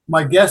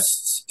My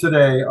guests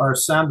today are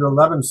Sandra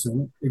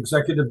Levinson,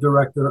 Executive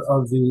Director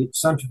of the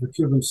Center for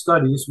Cuban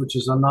Studies, which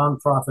is a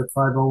nonprofit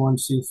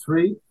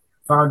 501c3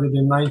 founded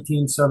in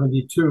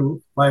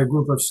 1972 by a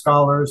group of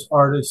scholars,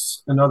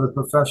 artists, and other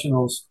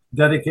professionals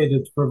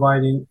dedicated to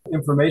providing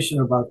information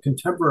about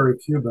contemporary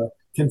Cuba,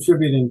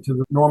 contributing to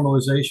the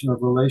normalization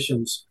of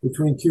relations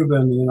between Cuba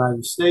and the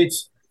United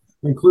States,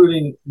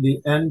 including the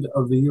end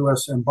of the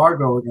U.S.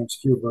 embargo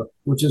against Cuba,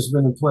 which has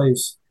been in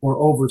place for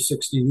over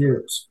 60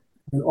 years.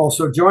 And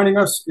also joining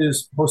us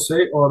is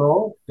Jose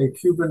Oro, a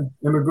Cuban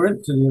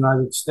immigrant to the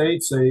United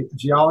States, a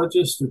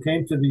geologist who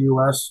came to the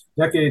U.S.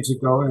 decades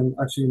ago,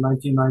 actually in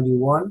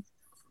 1991,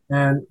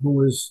 and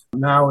who is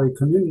now a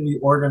community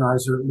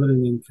organizer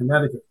living in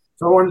Connecticut.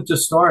 So I wanted to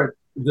start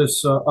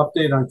this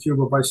update on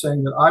Cuba by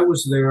saying that I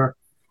was there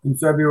in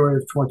February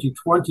of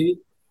 2020.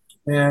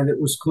 And it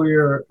was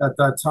clear at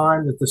that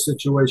time that the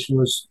situation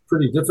was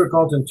pretty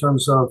difficult in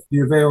terms of the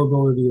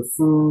availability of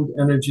food,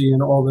 energy,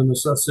 and all the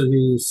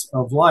necessities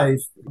of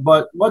life.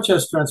 But much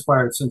has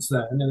transpired since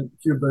then, and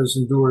Cuba has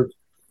endured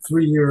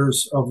 3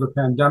 years of the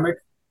pandemic.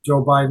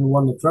 Joe Biden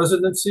won the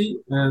presidency,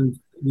 and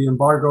the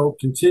embargo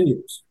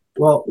continues.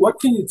 Well,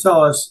 what can you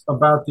tell us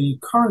about the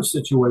current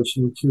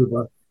situation in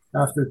Cuba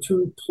after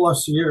 2+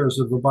 years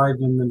of the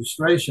Biden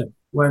administration,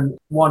 when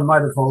one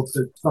might have hoped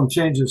that some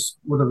changes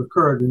would have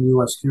occurred in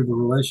U.S.-Cuba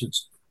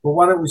relations? But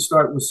why don't we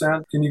start with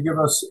Sam? Can you give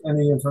us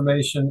any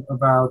information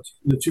about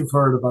that you've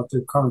heard about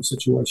the current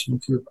situation in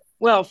Cuba?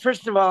 Well,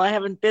 first of all, I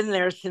haven't been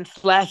there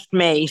since last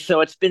May,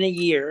 so it's been a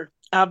year.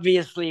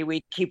 Obviously,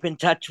 we keep in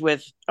touch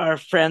with our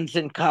friends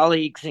and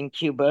colleagues in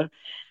Cuba.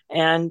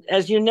 And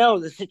as you know,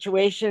 the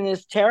situation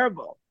is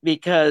terrible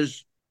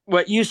because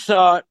what you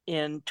saw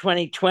in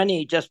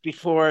 2020, just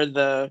before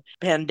the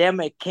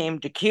pandemic came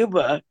to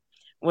Cuba,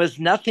 was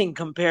nothing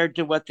compared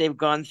to what they've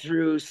gone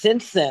through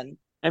since then.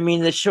 I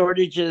mean, the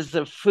shortages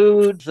of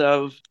foods,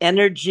 of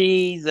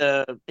energy,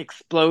 the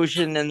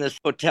explosion in this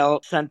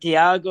Hotel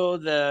Santiago,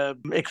 the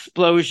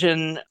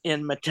explosion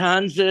in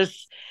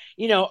Matanzas,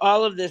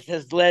 all of this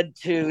has led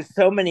to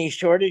so many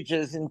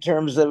shortages in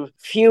terms of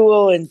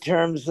fuel, in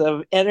terms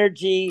of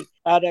energy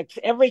products,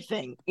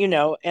 everything,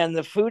 and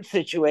the food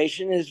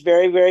situation is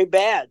very, very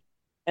bad.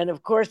 And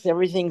of course,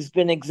 everything's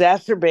been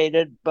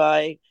exacerbated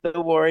by the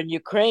war in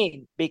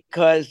Ukraine,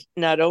 because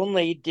not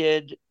only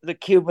did the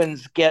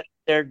Cubans get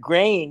their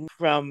grain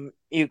from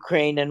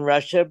Ukraine and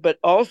Russia, but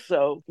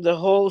also the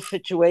whole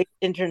situation,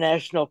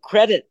 international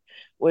credit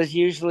was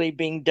usually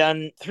being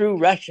done through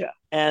Russia,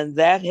 and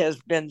that has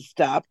been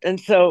stopped. And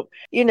so,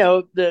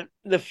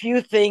 the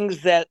few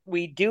things that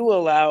we do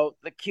allow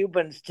the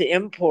Cubans to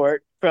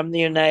import from the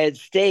United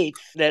States,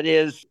 that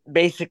is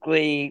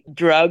basically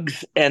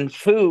drugs and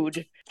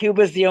food,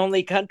 Cuba's the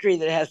only country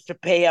that has to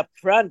pay up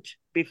front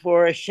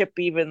before a ship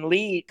even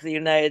leaves the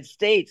United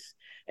States.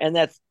 And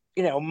that's,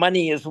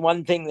 money is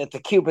one thing that the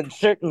Cubans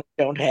certainly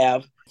don't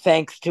have,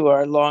 thanks to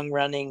our long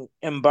running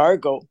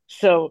embargo.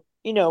 So,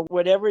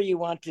 whatever you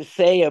want to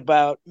say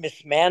about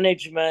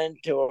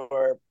mismanagement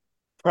or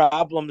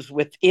problems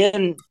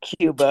within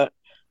Cuba,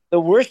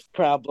 the worst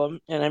problem,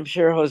 and I'm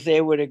sure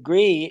Jose would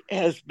agree,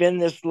 has been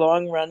this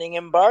long running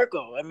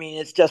embargo. I mean,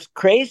 it's just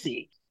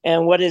crazy.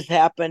 And what has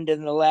happened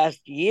in the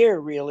last year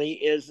really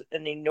is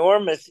an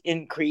enormous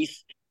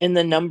increase in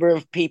the number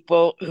of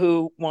people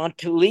who want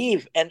to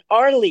leave and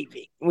are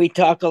leaving. We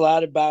talk a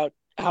lot about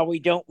how we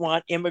don't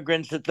want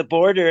immigrants at the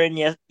border, and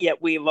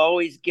yet we've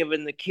always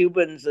given the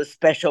Cubans a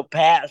special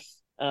pass.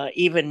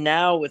 Even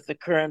now with the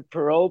current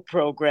parole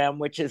program,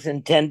 which is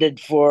intended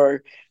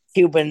for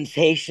Cubans,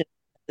 Haitians,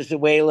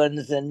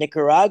 Venezuelans, and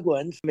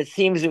Nicaraguans, it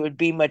seems it would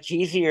be much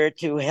easier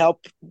to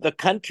help the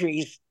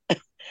countries.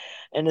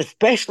 And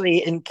especially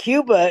in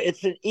Cuba,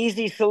 it's an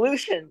easy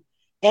solution.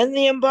 End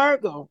the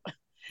embargo.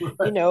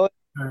 You know,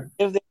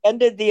 if they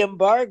ended the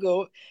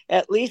embargo,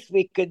 at least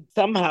we could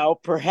somehow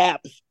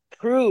perhaps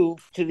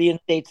prove to the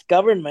United States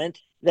government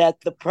that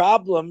the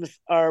problems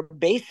are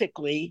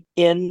basically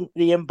in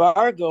the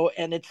embargo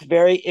and its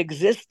very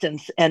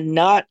existence, and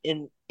not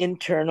in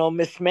internal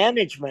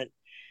mismanagement.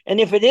 And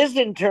if it is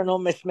internal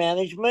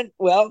mismanagement,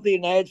 well, the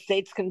United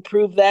States can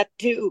prove that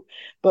too.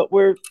 But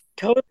we're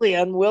totally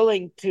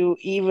unwilling to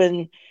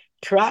even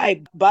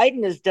try.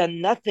 Biden has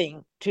done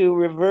nothing to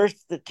reverse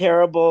the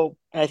terrible,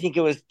 I think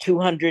it was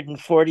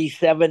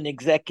 247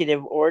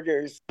 executive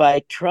orders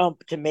by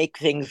Trump to make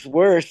things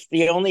worse.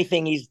 The only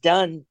thing he's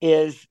done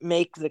is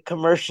make the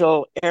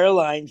commercial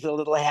airlines a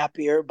little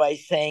happier by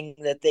saying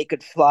that they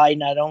could fly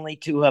not only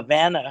to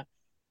Havana,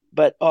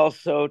 but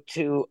also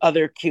to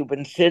other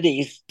Cuban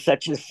cities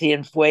such as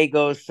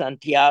Cienfuegos,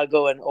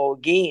 Santiago, and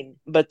Holguin.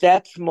 But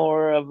that's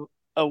more of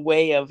a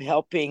way of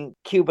helping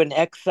Cuban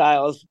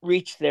exiles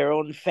reach their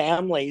own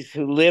families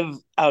who live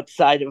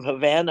outside of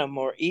Havana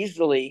more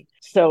easily.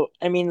 So,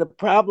 I mean, the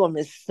problem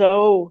is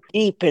so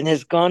deep and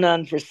has gone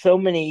on for so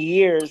many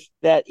years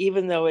that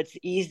even though it's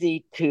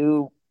easy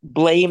to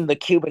blame the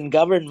Cuban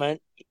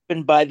government,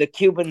 even by the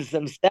Cubans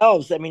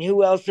themselves, I mean,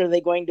 who else are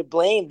they going to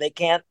blame? They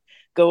can't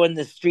go in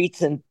the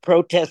streets and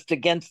protest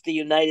against the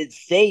United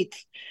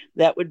States,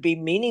 that would be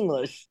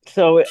meaningless.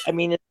 So, I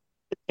mean, it's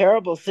a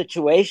terrible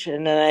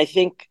situation. And I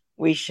think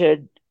we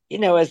should,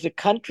 as a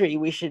country,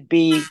 we should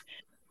be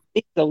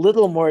a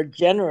little more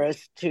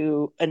generous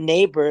to a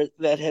neighbor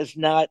that has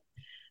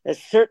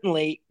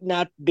certainly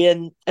not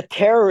been a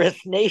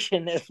terrorist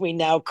nation, as we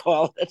now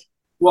call it.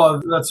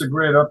 Well, that's a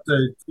great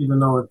update, even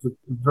though it's a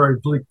very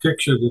bleak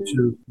picture that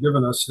you've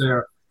given us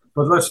there.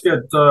 But let's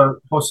get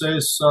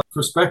Jose's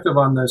perspective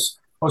on this.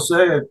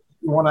 Jose,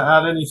 you want to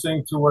add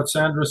anything to what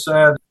Sandra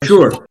said?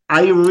 Sure.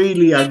 I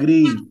really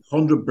agree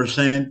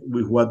 100%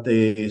 with what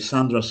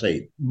Sandra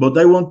said. But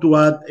I want to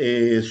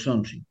add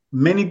something.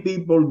 Many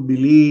people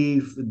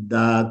believe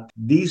that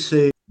this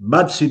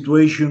bad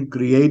situation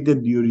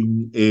created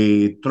during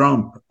a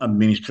Trump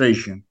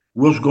administration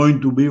was going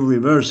to be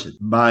reversed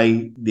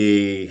by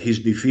his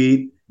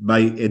defeat by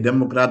a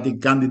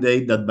Democratic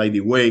candidate that, by the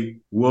way,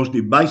 was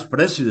the vice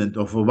president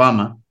of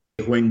Obama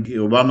when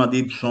Obama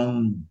did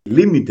some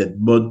limited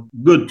but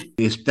good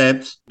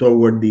steps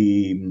toward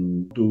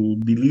to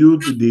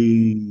dilute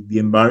the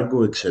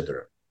embargo,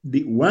 etc.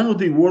 One of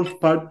the worst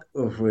part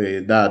of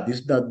that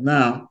is that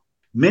now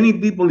many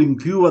people in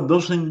Cuba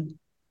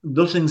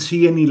doesn't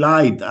see any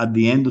light at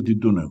the end of the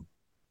tunnel.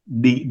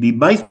 The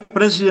vice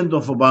president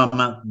of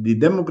Obama, the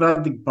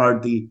Democratic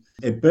Party,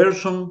 a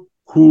person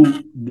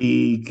who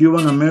the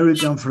Cuban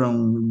American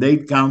from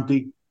Dade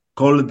County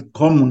called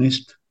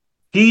communist,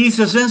 he is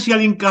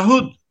essentially in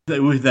cahoots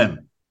with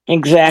them.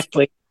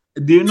 Exactly.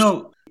 Do you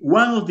know,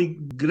 one of the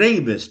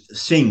gravest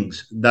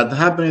things that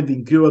happened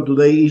in Cuba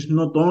today is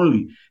not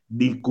only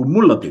the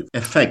cumulative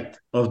effect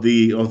of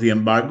the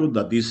embargo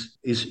that is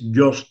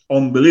just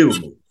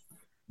unbelievable.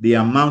 The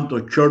amount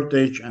of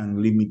shortage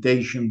and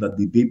limitation that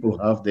the people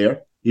have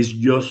there is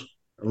just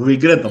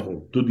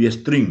regrettable to the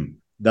extreme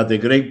that a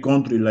great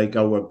country like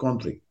our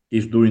country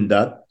is doing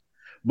that.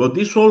 But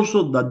it's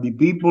also that the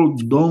people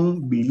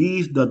don't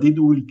believe that it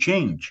will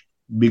change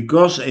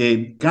because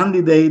a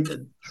candidate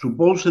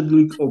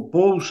supposedly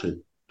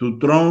opposed to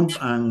Trump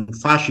and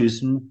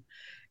fascism,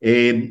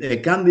 a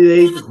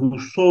candidate who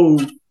saw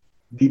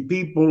the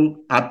people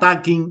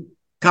attacking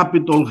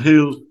Capitol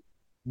Hill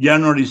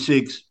January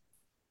 6th,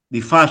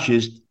 the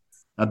fascists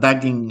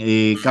attacking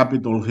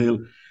Capitol Hill,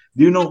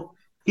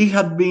 he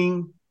had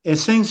been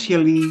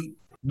essentially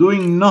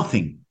doing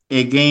nothing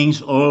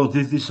against all of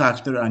this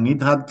disaster, and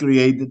it had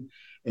created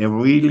a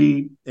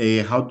really,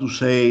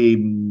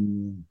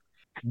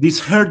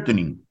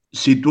 disheartening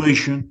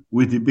situation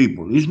with the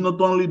people. It's not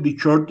only the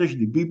shortage,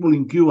 the people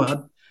in Cuba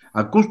had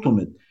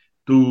accustomed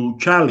to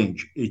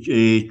challenge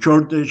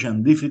shortage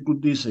and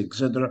difficulties,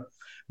 etc.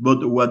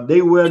 But what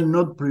they were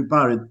not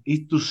prepared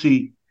is to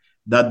see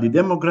that the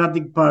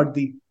Democratic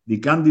Party, the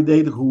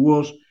candidate who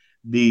was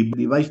the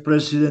vice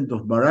president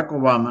of Barack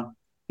Obama,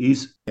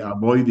 is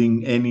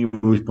avoiding any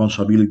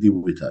responsibility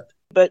with that.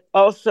 But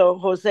also,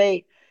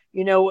 Jose,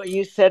 what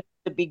you said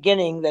at the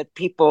beginning, that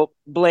people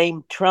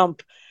blame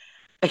Trump.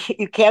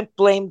 You can't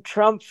blame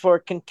Trump for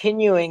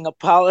continuing a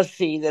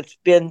policy that's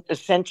been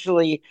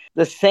essentially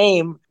the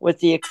same, with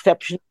the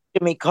exception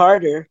of Jimmy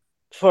Carter,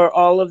 for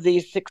all of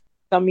these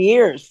some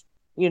years.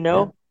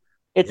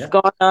 It's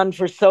gone on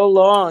for so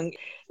long.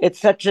 It's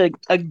such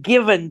a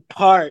given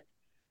part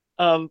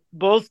of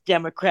both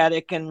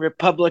Democratic and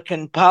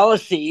Republican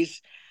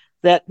policies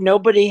that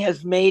nobody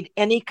has made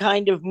any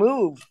kind of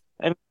move.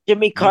 I mean,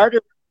 Jimmy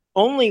Carter was the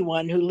only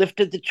one who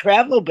lifted the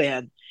travel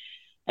ban.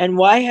 And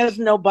why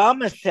hasn't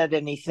Obama said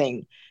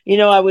anything?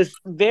 I was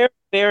very,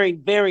 very,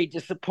 very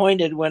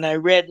disappointed when I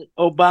read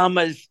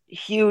Obama's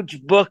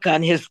huge book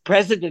on his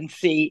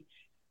presidency.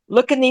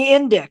 Look in the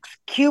index.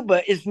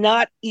 Cuba is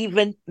not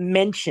even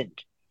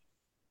mentioned.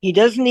 He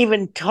doesn't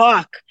even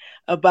talk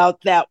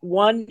about that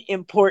one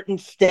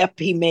important step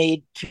he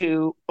made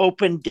to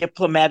open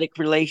diplomatic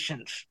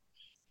relations.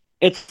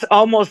 It's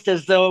almost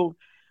as though,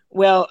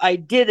 well, I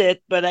did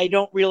it, but I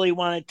don't really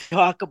want to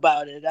talk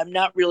about it. I'm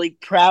not really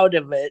proud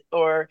of it,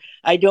 or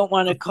I don't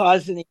want to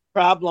cause any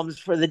problems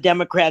for the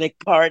Democratic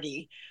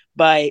Party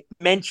by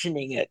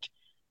mentioning it.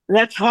 And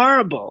that's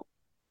horrible.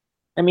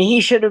 I mean,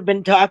 he should have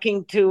been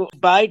talking to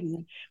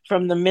Biden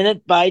from the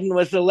minute Biden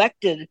was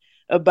elected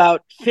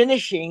about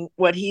finishing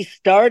what he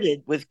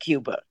started with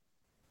Cuba.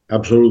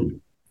 Absolutely.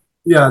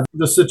 Yeah,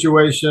 the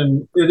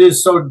situation, it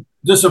is so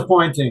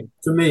disappointing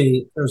to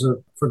me as a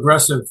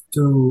progressive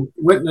to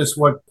witness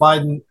what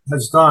Biden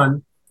has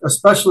done,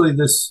 especially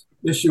this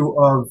issue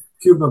of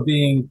Cuba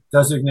being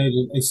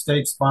designated a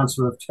state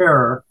sponsor of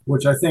terror,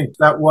 which I think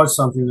that was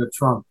something that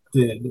Trump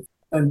did.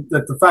 And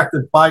that the fact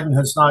that Biden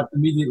has not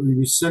immediately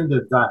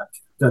rescinded that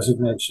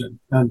designation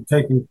and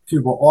taken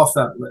Cuba off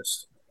that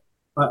list.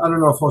 I don't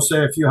know if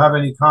Jose, if you have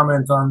any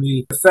comment on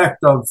the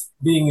effect of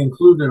being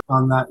included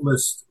on that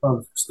list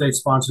of state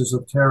sponsors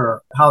of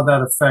terror, how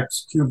that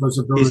affects Cuba's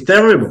ability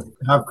to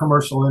have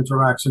commercial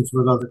interactions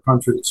with other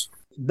countries.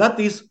 That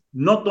is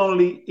not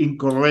only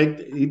incorrect,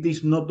 it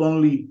is not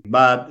only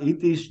bad,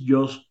 it is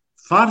just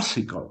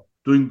farcical.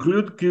 To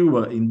include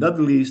Cuba in that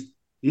list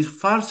is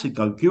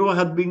farcical. Cuba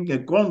had been a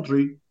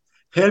country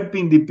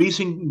helping the peace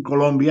in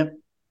Colombia,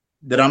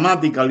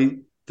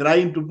 dramatically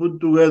trying to put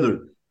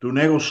together to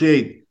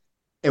negotiate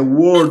a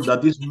war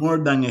that is more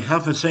than a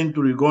half a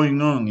century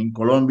going on in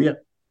Colombia,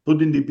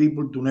 putting the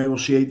people to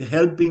negotiate,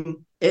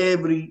 helping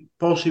every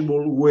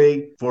possible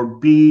way for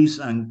peace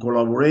and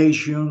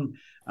collaboration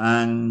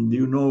and,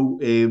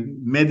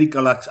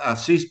 medical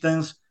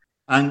assistance.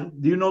 And,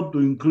 to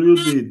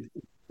include it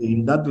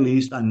in that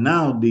list. And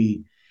now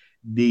the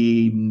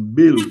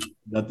bill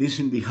that is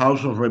in the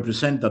House of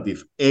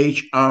Representatives,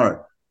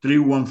 H.R.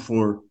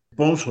 314,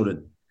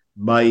 sponsored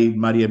by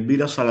Maria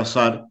Elvira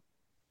Salazar,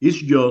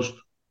 is just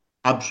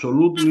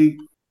absolutely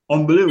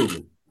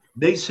unbelievable.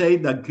 They say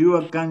that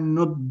Cuba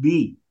cannot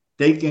be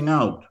taken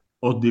out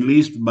of the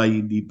list by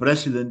the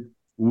president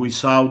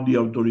without the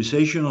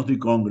authorization of the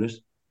Congress.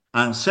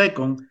 And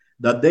second,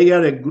 that they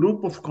are a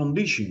group of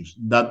conditions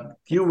that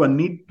Cuba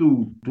need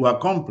to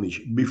accomplish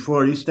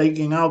before it's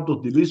taken out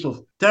of the list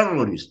of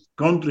terrorist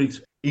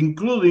countries,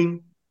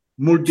 including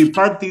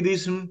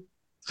multipartyism,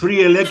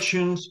 free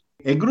elections,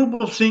 a group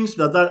of things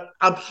that are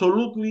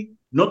absolutely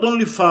not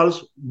only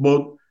false,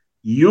 but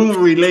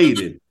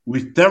unrelated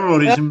with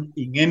terrorism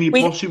in any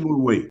we, possible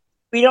way.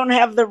 We don't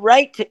have the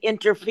right to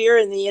interfere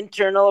in the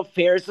internal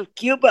affairs of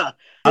Cuba.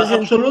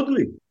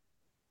 Absolutely.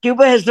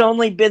 Cuba has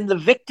only been the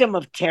victim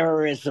of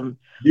terrorism.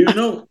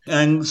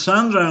 And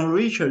Sandra and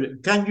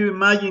Richard, can you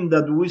imagine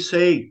that we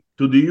say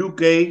to the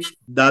UK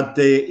that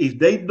if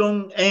they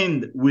don't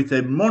end with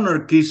a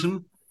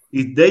monarchism,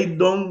 if they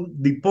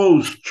don't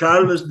depose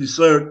Charles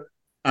III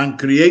and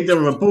create a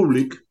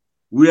republic,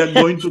 we are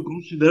going to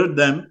consider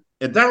them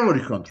a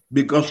terrorist country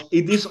because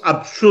it is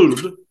absurd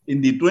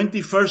in the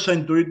 21st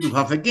century to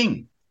have a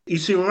king.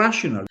 It's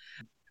irrational.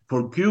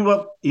 For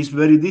Cuba, it's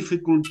very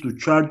difficult to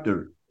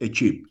charter a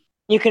ship.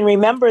 You can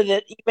remember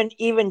that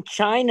even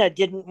China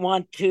didn't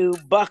want to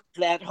buck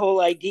that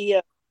whole idea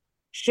of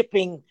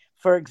shipping,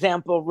 for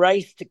example,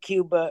 rice to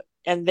Cuba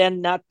and then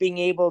not being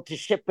able to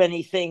ship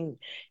anything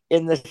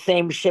in the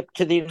same ship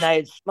to the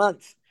United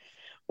States,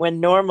 when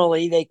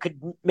normally they could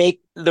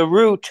make the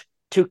route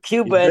to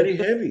Cuba and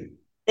the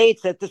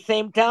States at the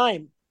same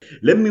time.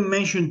 Let me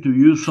mention to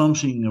you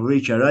something,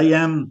 Richard. I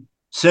am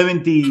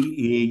 70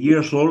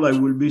 years old. I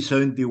will be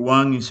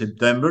 71 in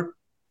September.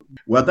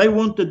 What I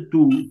wanted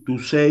to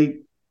say,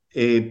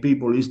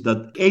 people, is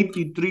that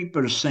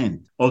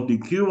 83% of the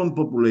Cuban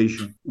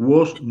population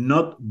was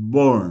not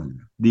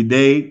born the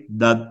day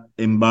that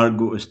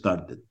embargo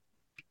started.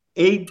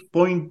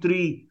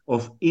 8.3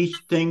 of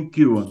each 10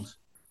 Cubans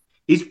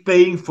is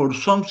paying for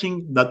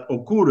something that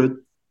occurred,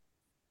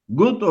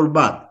 good or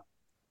bad,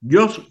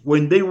 just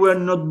when they were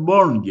not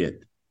born yet.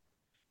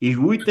 If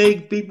we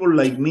take people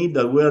like me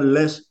that were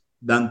less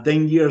than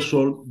 10 years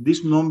old,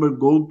 this number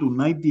goes to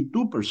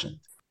 92%.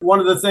 One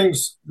of the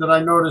things that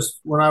I noticed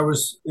when I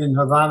was in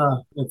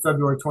Havana in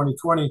February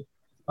 2020,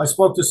 I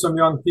spoke to some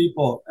young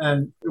people,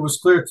 and it was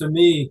clear to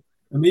me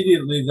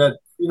immediately that,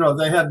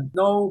 they had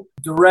no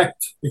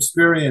direct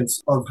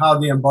experience of how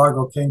the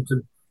embargo came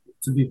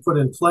to be put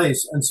in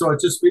place. And so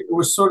it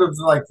was sort of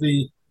like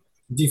the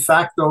de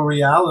facto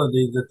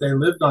reality that they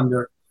lived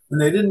under. And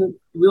they didn't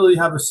really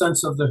have a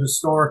sense of the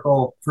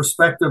historical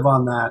perspective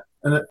on that.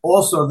 And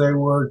also they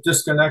were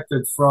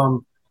disconnected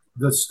from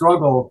the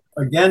struggle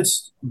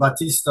against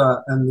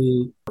Batista and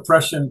the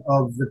oppression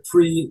of the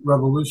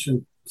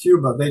pre-revolution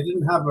Cuba. They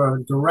didn't have a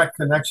direct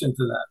connection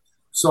to that.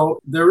 So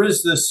there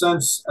is this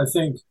sense, I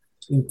think,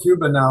 in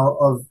Cuba now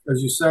of,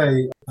 as you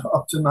say,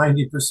 up to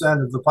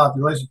 90% of the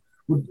population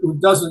who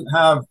doesn't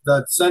have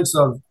that sense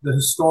of the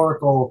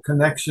historical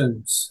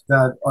connections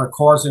that are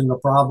causing the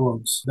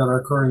problems that are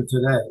occurring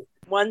today.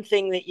 One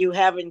thing that you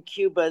have in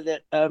Cuba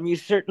that you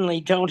certainly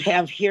don't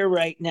have here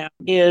right now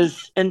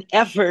is an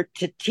effort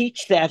to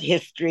teach that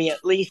history,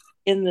 at least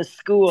in the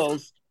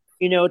schools,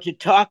 to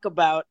talk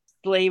about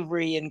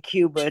slavery in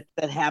Cuba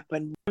that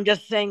happened. I'm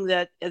just saying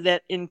that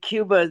in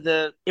Cuba,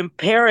 the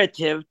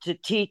imperative to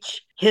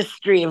teach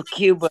history of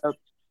Cuba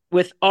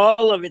with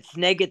all of its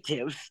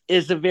negatives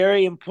is a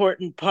very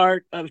important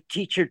part of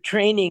teacher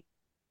training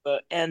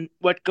and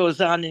what goes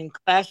on in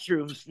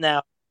classrooms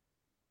now.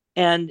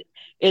 And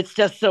it's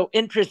just so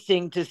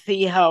interesting to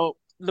see how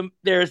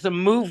there's a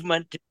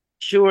movement to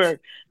ensure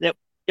that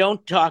we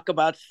don't talk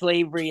about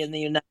slavery in the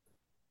United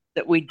States,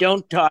 that we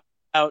don't talk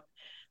about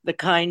the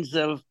kinds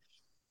of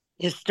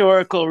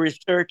historical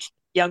research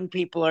young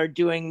people are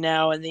doing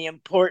now and the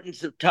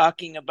importance of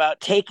talking about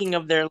taking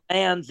of their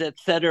lands,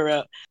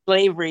 etc.,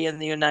 slavery in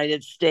the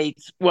United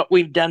States, what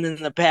we've done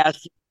in the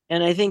past.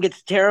 And I think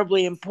it's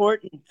terribly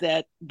important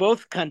that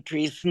both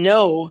countries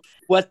know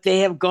what they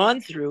have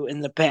gone through in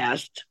the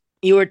past.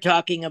 You were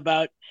talking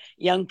about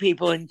young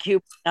people in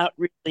Cuba not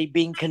really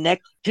being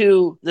connected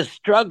to the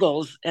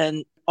struggles,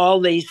 and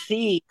all they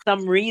see,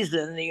 some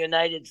reason, the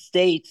United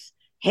States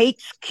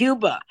hates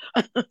Cuba.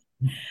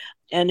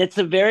 And it's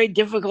a very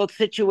difficult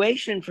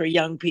situation for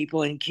young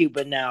people in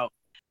Cuba now.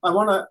 I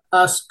want to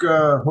ask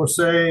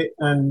Jose,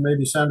 and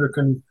maybe Sandra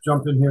can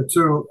jump in here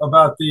too,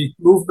 about the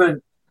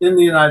movement in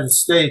the United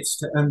States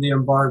to end the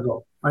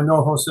embargo. I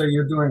know, Jose,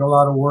 you're doing a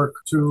lot of work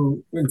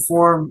to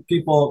inform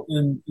people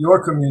in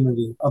your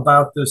community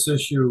about this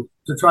issue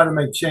to try to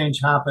make change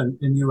happen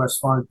in U.S.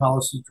 foreign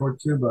policy toward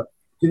Cuba.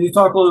 Can you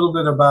talk a little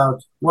bit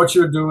about what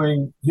you're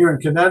doing here in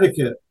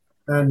Connecticut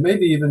and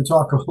maybe even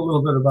talk a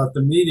little bit about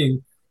the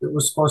meeting that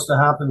was supposed to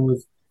happen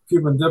with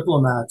Cuban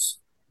diplomats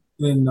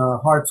in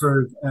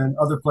Hartford and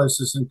other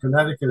places in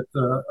Connecticut,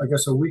 I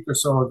guess a week or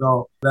so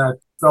ago, that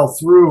fell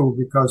through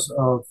because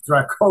of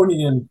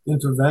draconian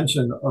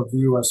intervention of the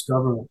U.S.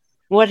 government?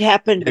 What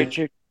happened,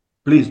 Richard?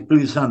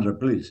 Please, Sandra,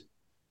 please.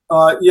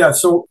 Yeah,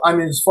 so I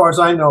mean, as far as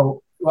I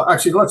know, well,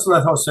 actually, let's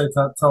let Jose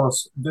tell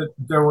us that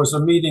there was a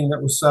meeting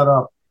that was set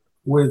up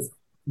with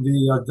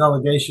the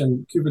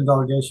delegation, Cuban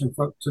delegation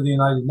to the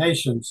United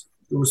Nations.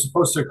 It was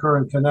supposed to occur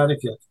in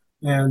Connecticut,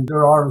 and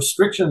there are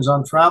restrictions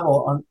on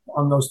travel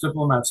on those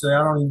diplomats.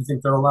 I don't even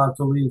think they're allowed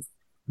to leave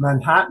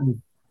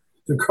Manhattan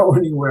to go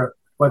anywhere.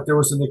 But there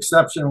was an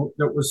exception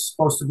that was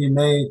supposed to be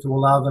made to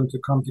allow them to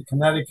come to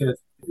Connecticut.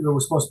 There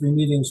were supposed to be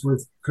meetings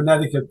with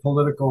Connecticut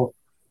political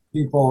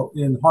people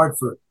in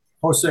Hartford.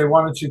 Jose,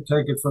 why don't you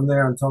take it from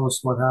there and tell us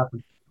what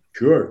happened?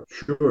 Sure.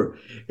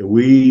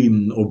 We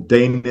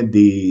obtained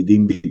the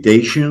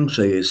invitations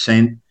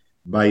sent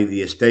by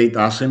the State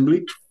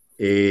Assembly,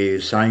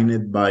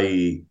 signed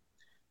by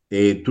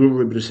two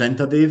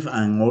representatives,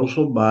 and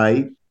also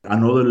by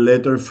another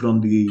letter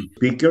from the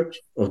Speaker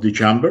of the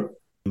Chamber,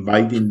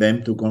 inviting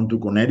them to come to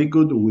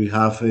Connecticut. We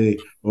have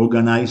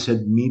organized a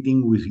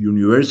meeting with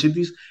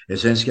universities,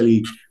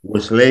 essentially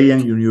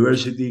Wesleyan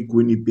University,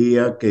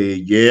 Quinnipiac,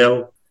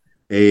 Yale,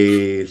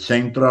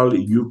 Central,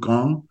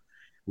 UConn.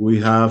 We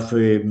have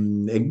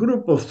a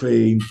group of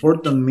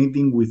important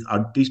meetings with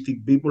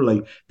artistic people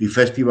like the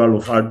Festival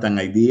of Art and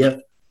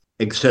Idea,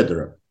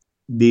 etc.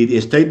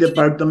 The State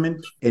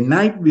Department, a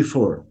night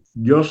before,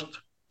 just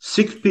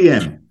 6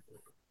 p.m.,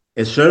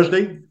 a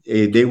Thursday,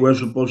 they were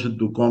supposed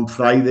to come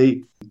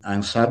Friday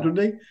and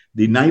Saturday.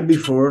 The night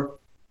before,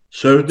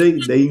 Thursday,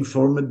 they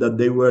informed that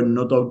they were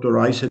not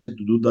authorized to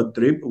do that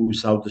trip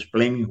without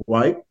explaining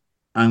why,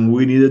 and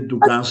we needed to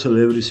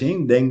cancel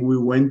everything. Then we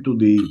went to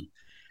the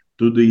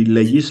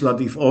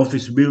Legislative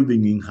Office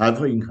building in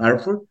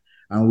Hartford,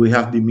 and we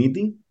have the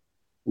meeting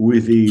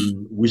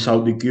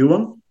without the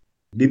Cuban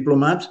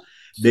diplomats.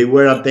 They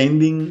were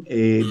attending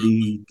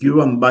the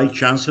Cuban Vice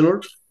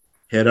Chancellor,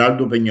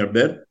 Gerardo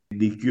Peñalver,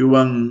 the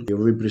Cuban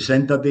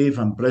representative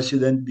and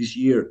president this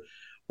year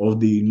of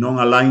the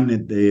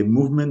non-aligned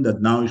movement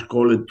that now is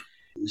called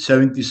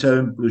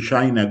 77 plus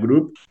China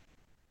Group,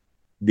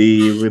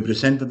 the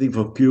representative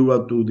of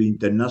Cuba to the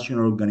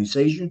international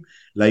organization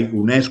like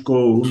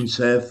UNESCO,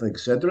 UNICEF,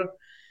 etc.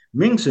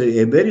 Means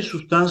a very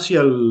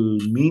substantial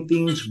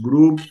meetings,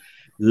 group,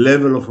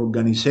 level of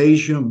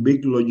organization,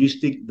 big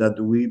logistic that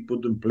we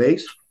put in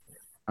place.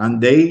 And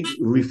they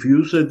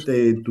refused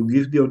to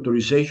give the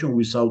authorization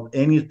without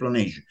any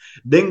explanation.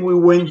 Then we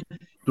went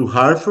to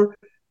Hartford,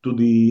 to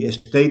the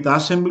State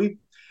Assembly,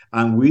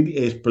 and we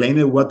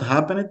explained what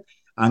happened,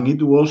 and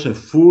it was a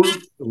full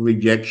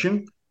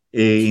rejection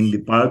in the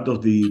part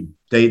of the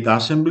State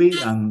Assembly,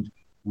 and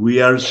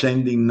we are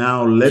sending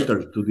now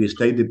letters to the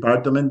State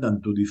Department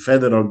and to the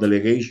federal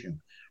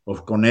delegation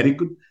of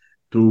Connecticut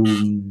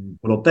to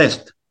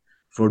protest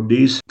for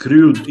this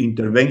crude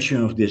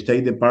intervention of the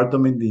State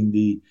Department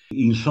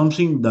in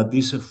something that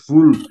is a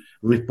full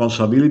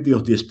responsibility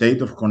of the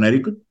state of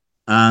Connecticut.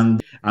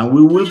 And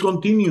we will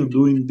continue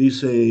doing this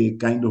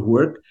kind of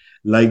work.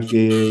 Like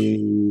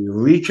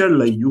Richard,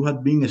 like you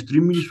have been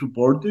extremely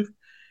supportive.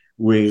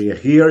 We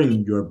here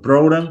in your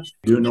program,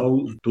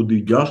 to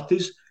the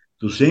justice,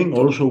 to sing.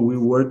 Also, we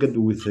worked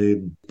with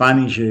a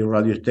Spanish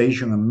radio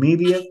station and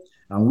media,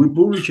 and we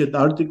published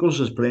articles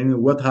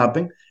explaining what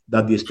happened,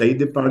 that the State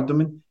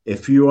Department, a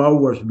few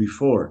hours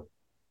before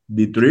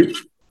the trip,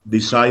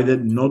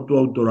 decided not to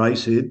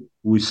authorize it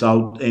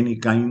without any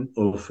kind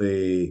of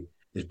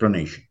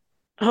explanation.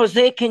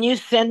 Jose, can you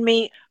send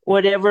me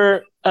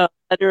whatever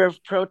letter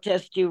of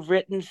protest you've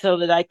written so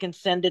that I can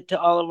send it to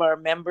all of our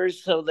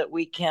members so that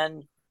we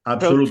can...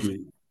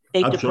 Absolutely,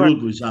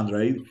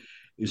 Sandra.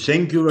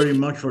 Thank you very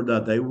much for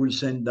that. I will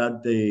send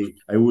that.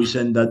 I will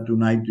send that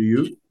tonight to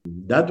you.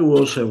 That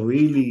was a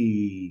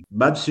really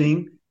bad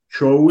thing.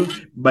 Showing,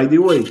 by the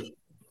way,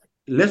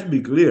 let's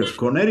be clear: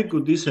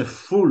 Connecticut is a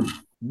full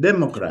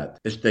Democrat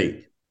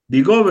state.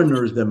 The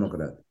governor is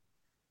Democrat.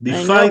 The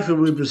 5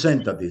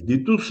 representatives,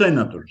 the 2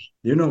 senators,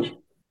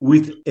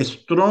 with a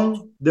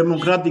strong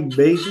democratic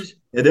basis,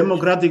 a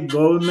democratic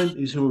government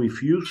is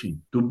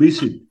refusing to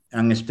visit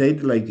a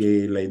state like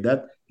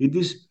that. It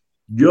is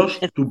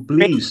just to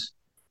please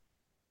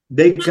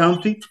Dade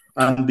County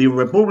and the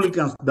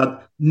Republicans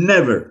that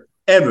never,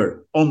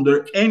 ever,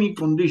 under any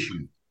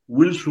condition,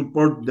 will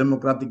support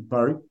Democratic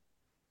Party.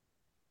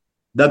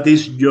 That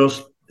is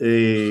just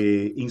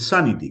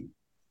insanity.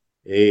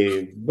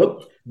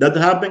 But that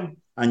happened.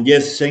 And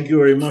yes, thank you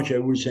very much. I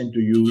will send to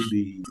you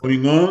the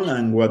going on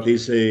and what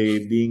is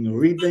being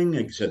written,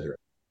 etc.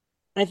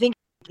 I think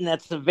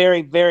that's a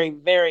very, very,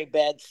 very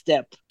bad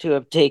step to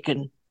have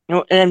taken.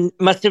 And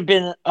must have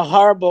been a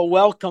horrible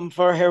welcome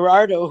for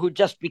Gerardo, who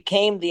just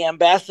became the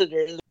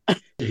ambassador.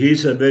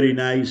 He's a very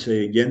nice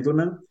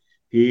gentleman.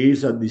 He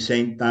is at the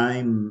same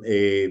time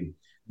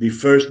the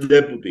first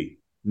deputy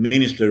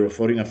minister of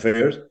foreign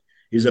affairs.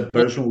 He's a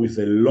person with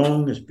a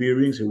long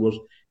experience. He was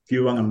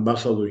Cuban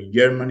ambassador in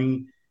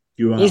Germany,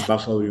 Cuban He's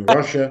ambassador in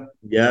Russia.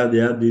 Yeah.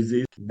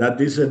 That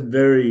is a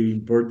very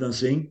important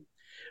thing.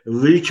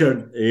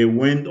 Richard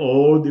went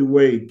all the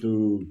way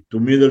to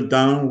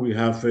Middletown. We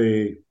have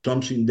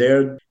something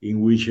there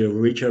in which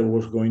Richard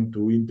was going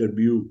to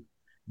interview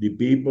the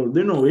people.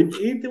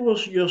 It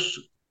was just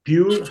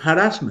pure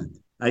harassment.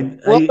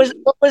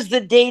 what was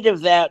the date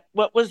of that?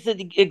 What was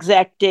the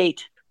exact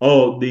date?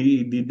 Oh,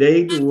 the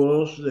date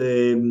was,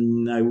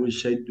 I will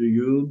say to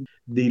you,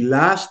 the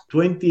last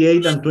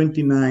 28 and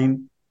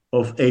 29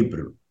 of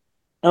April.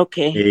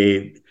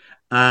 Okay.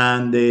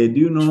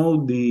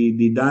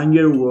 The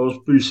danger was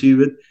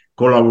perceived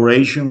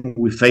collaboration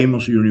with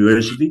famous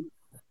university,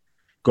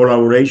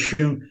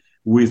 collaboration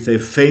with a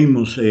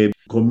famous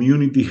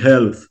community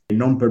health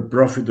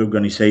non-profit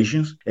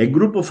organizations, a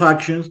group of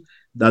actions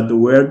that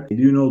were,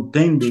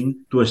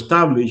 tending to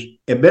establish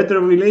a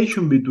better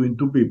relation between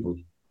two people.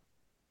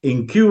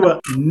 In Cuba,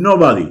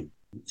 nobody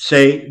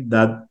say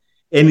that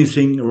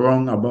anything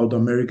wrong about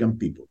American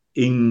people.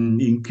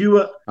 In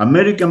Cuba,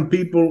 American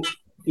people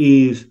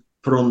is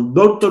from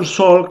Dr.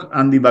 Salk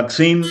and the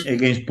vaccine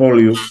against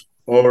polio,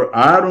 or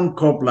Aaron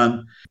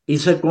Copland,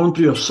 is a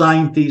country of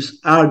scientists,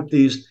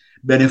 artists,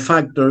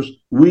 benefactors.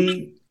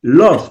 We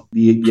love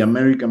the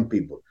American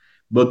people,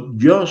 but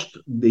just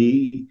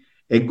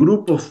a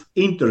group of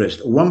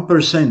interest,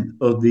 1%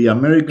 of the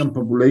American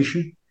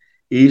population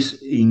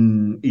is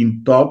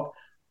in top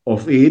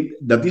of it.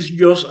 That is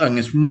just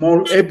a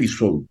small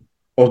episode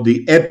of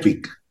the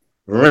epic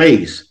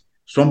race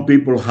some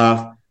people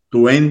have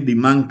to end the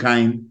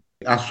mankind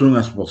as soon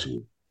as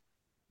possible,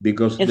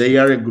 because It's they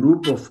are a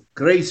group of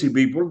crazy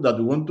people that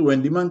want to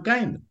end the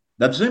mankind.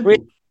 That's simple.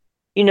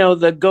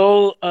 the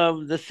goal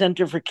of the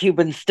Center for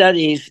Cuban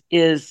Studies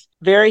is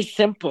very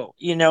simple.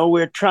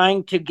 We're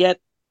trying to get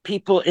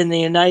people in the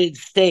United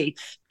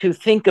States to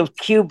think of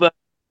Cuba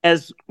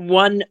as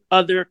one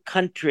other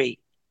country,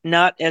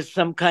 not as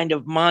some kind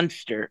of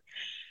monster.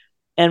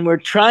 And we're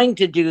trying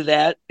to do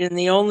that in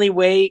the only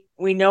way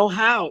we know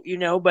how,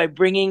 by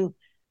bringing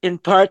in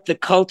part the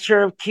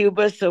culture of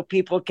Cuba so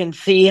people can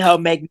see how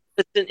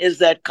magnificent is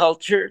that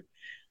culture,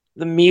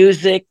 the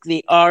music,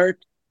 the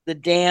art, the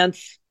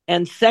dance.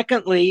 And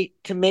secondly,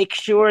 to make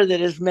sure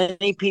that as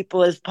many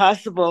people as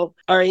possible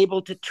are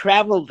able to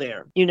travel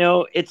there.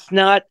 It's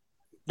not,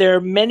 there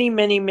are many,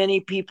 many, many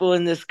people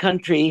in this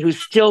country who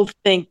still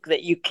think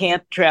that you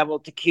can't travel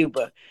to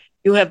Cuba.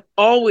 You have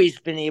always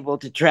been able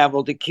to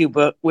travel to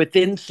Cuba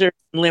within certain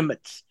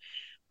limits,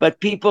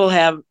 but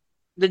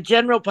the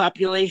general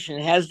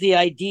population has the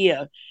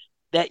idea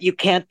that you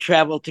can't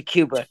travel to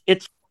Cuba.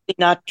 It's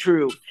not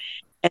true.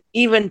 And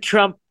even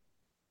Trump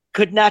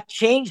could not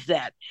change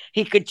that.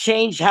 He could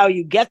change how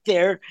you get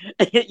there.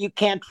 You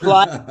can't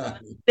fly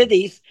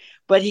cities,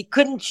 but he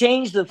couldn't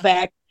change the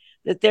fact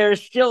that there are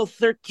still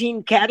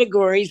 13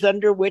 categories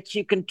under which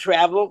you can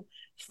travel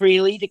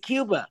freely to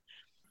Cuba.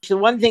 So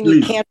one thing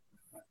you Please. can't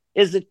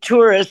is a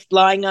tourist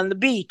lying on the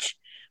beach,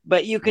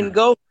 but you can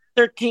go for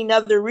 13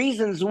 other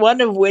reasons,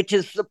 one of which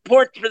is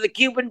support for the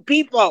Cuban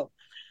people.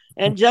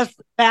 And just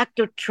the fact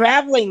of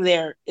traveling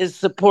there is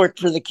support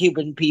for the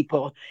Cuban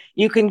people.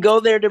 You can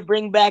go there to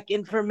bring back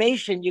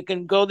information. You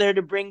can go there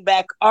to bring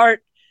back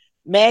art,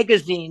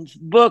 magazines,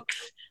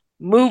 books,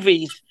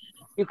 movies.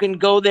 You can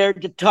go there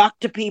to talk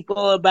to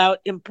people about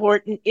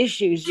important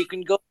issues. You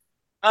can go to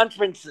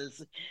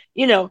conferences.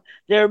 There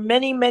are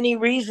many, many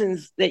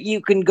reasons that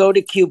you can go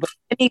to Cuba.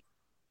 Any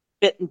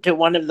fit into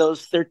one of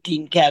those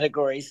 13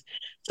 categories.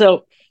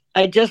 So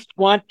I just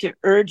want to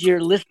urge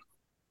your listeners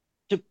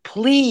to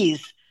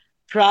please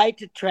try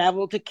to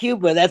travel to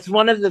Cuba. That's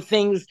one of the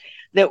things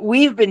that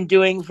we've been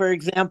doing, for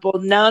example,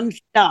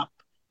 nonstop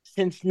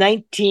since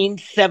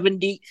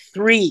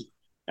 1973.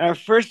 Our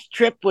first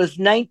trip was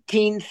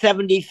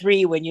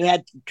 1973 when you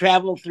had to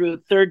travel through a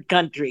third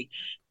country.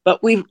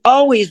 But we've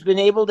always been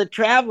able to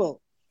travel.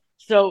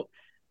 So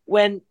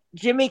when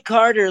Jimmy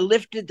Carter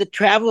lifted the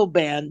travel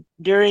ban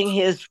during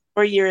his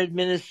 4-year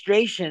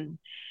administration,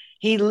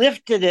 he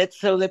lifted it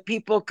so that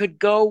people could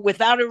go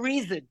without a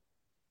reason.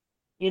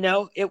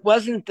 It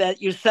wasn't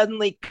that you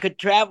suddenly could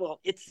travel.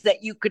 It's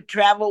that you could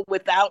travel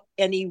without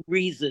any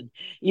reason.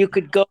 You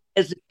could go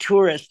as a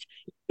tourist.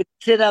 You could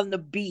sit on the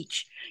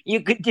beach.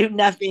 You could do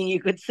nothing.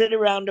 You could sit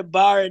around a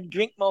bar and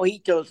drink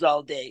mojitos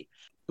all day.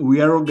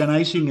 We are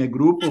organizing a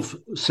group of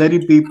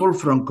 30 people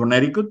from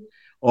Connecticut,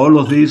 all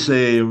of these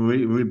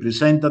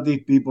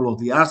representative people of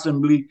the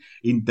assembly,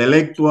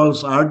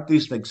 intellectuals,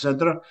 artists,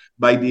 etc.,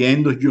 by the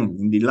end of June.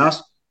 In the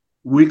last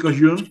week of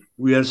June,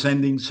 we are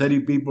sending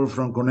 30 people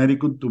from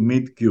Connecticut to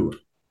meet Cuba.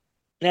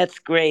 That's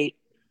great.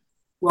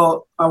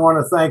 Well, I want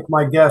to thank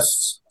my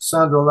guests,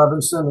 Sandra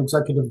Levinson,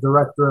 Executive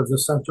Director of the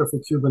Center for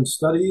Cuban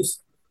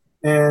Studies,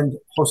 and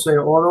Jose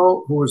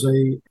Oro, who is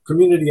a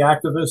community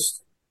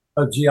activist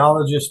a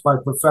geologist by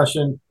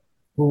profession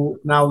who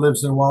now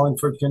lives in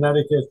Wallingford,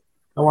 Connecticut.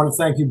 I want to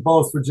thank you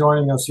both for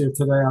joining us here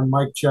today on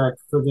Mic Check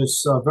for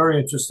this very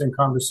interesting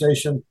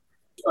conversation.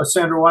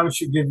 Sandra, why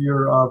don't you give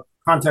your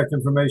contact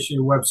information,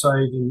 your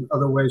website, and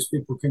other ways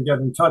people can get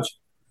in touch?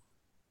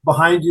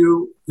 Behind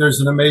you,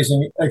 there's an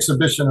amazing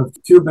exhibition of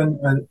Cuban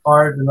and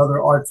art and other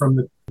art from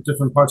the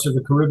different parts of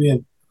the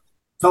Caribbean.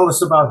 Tell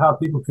us about how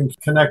people can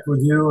connect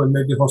with you, and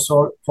maybe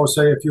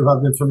Jose, if you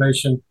have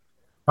information,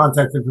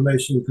 contact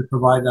information, you could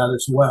provide that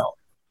as well.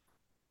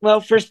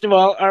 Well, first of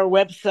all, our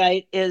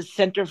website is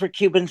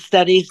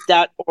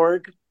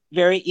centerforcubanstudies.org.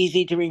 Very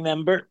easy to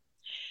remember.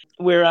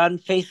 We're on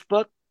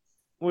Facebook.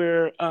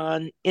 We're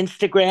on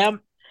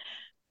Instagram.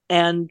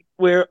 And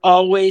we're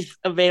always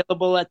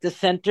available at the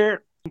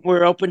center.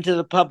 We're open to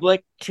the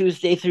public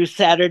Tuesday through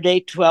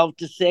Saturday, 12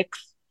 to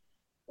 6.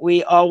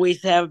 We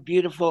always have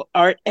beautiful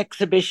art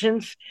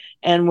exhibitions,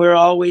 and we're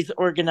always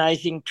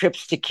organizing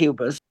trips to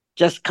Cuba.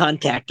 Just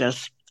contact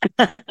us,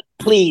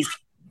 please.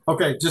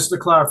 Okay, just to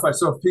clarify,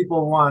 so if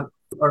people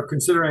are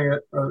considering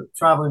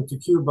traveling to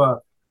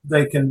Cuba,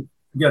 they can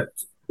get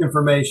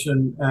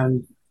information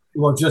and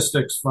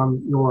logistics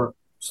from your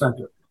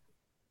center.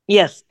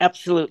 Yes,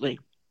 absolutely.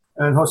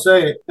 And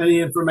Jose, any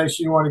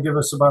information you want to give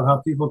us about how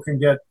people can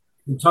get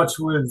in touch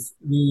with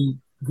the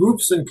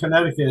groups in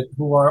Connecticut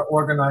who are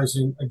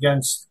organizing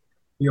against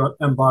the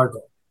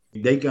embargo?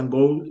 They can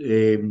go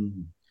to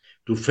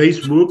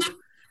Facebook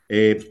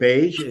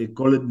page,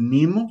 call it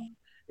NEMO,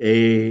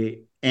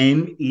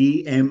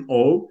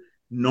 NEMO,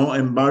 No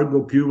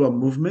Embargo Cuba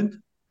Movement.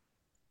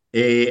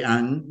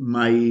 And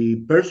my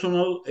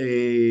personal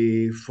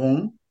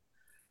phone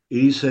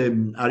is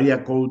area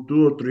code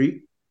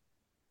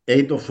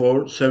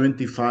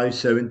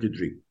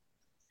 203-804-7573.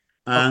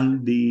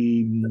 And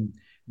the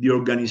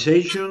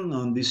organization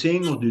and the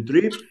thing of the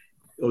trips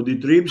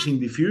in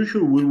the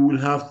future, we will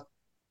have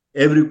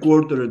every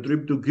quarter a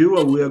trip to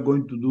Cuba. We are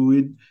going to do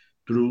it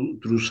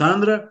through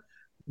Sandra,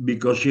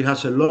 because she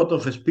has a lot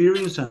of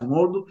experience, and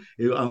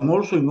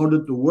also in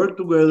order to work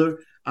together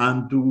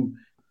and to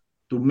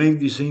make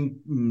this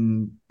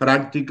thing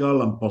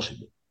practical and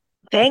possible.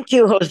 Thank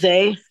you,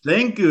 Jose.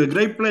 Thank you. A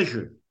great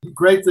pleasure.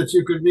 Great that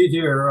you could be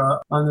here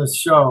on this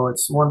show.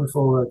 It's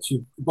wonderful that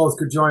you both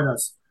could join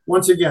us.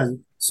 Once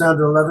again,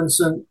 Sandra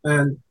Levinson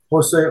and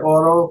Jose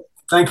Oro,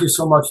 thank you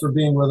so much for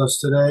being with us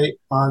today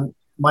on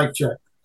Mic Check.